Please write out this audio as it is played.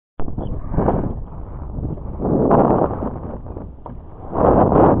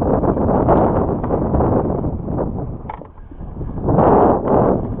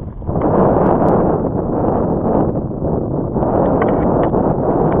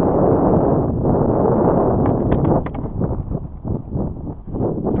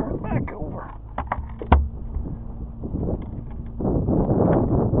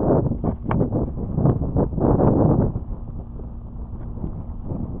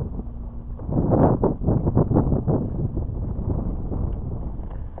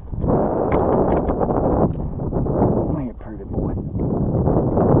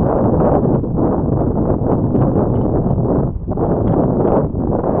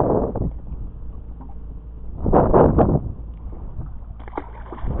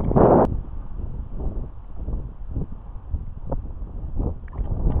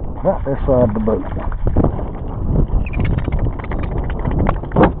Let's ride the boat.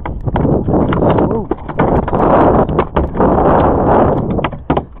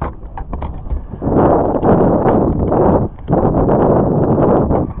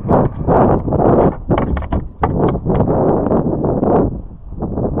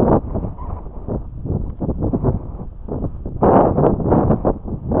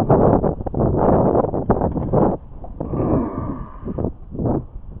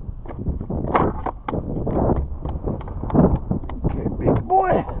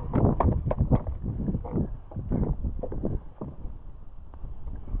 Boy,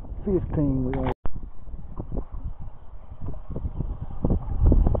 15 we got.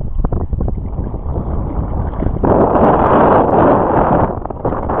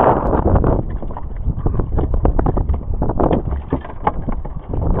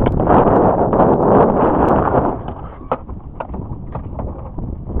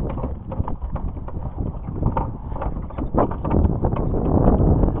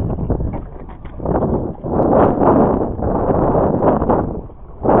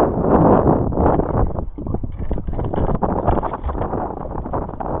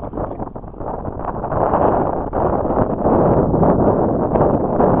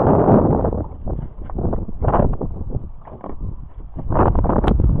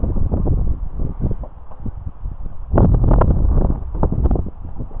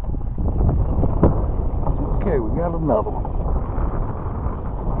 Okay, we got another one.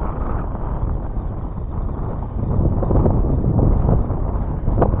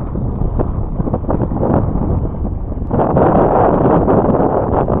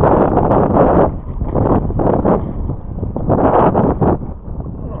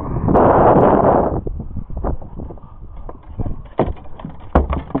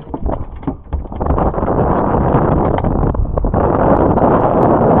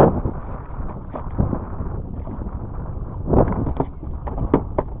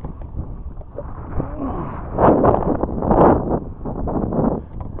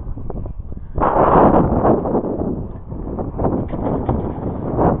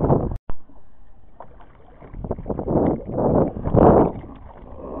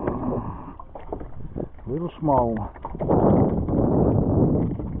 Little small one.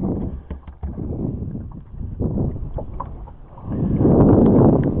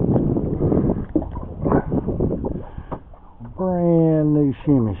 Brand new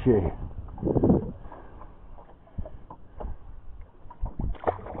Shimmy Shad.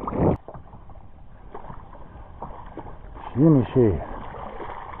 Shimmy Shad.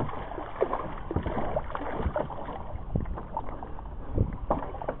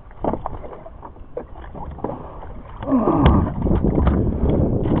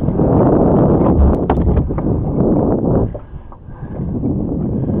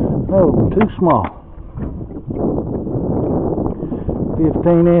 No, too small.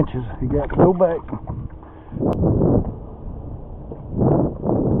 15 inches. You got to go back.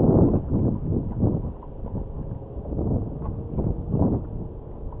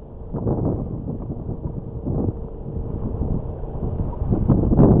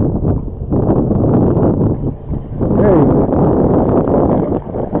 There you go.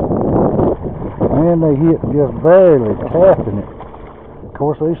 Man, they hit just barely tapping it. Of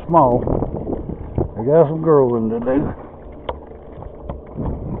course, they're small. They got some growing to do.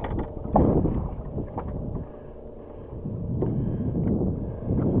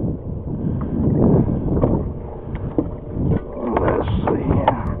 Let's see.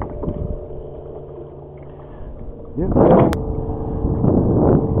 Yep.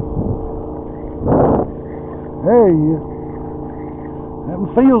 There you go. That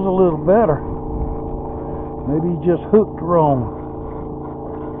one feels a little better. Maybe you just hooked wrong.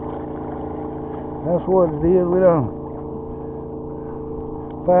 That's what it is. We done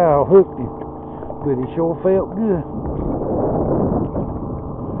foul hooked him, but he sure felt good.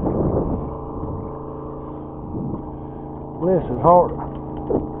 Bless his heart.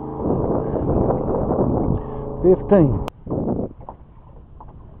 15.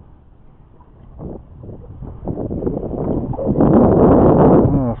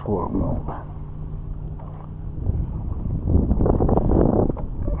 That's what I'm on.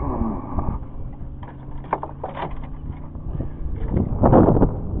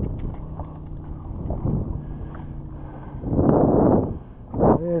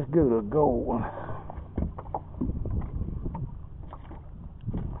 Let's get a gold one.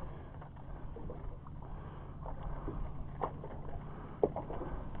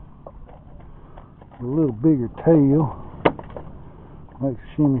 A little bigger tail makes the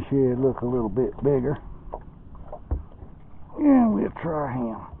Shimmy Shad look a little bit bigger. And we'll try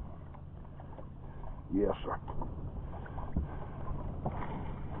him. Yes, sir.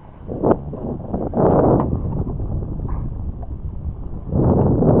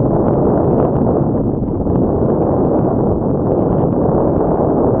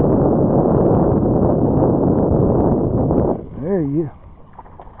 There you go.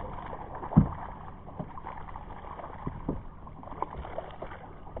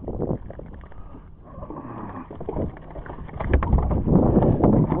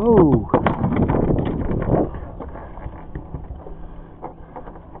 Whoa.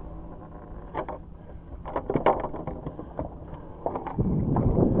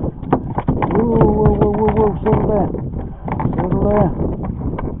 Whoa, settle down. Settle down.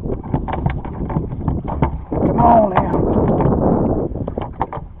 Come on now.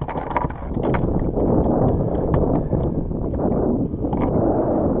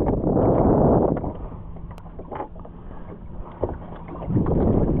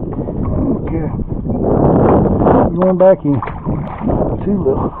 Okay. Going back in. Too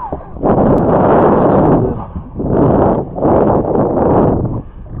little.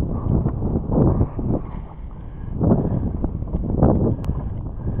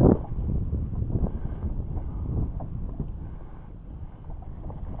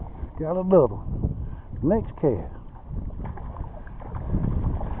 Got another one. Next cast.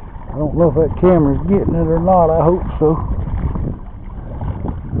 I don't know if that camera's getting it or not. I hope so.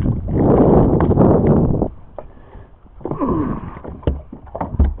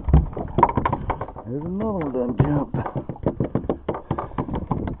 There's another one done jumped.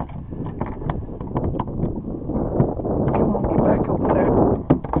 Come on, get back over there.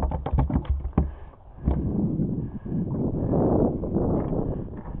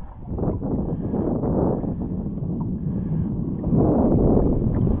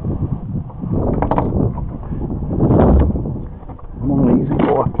 Come on, easy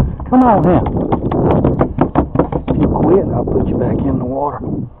boy. Come on now. If you quit, I'll put you back in the water.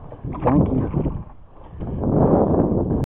 Thank you.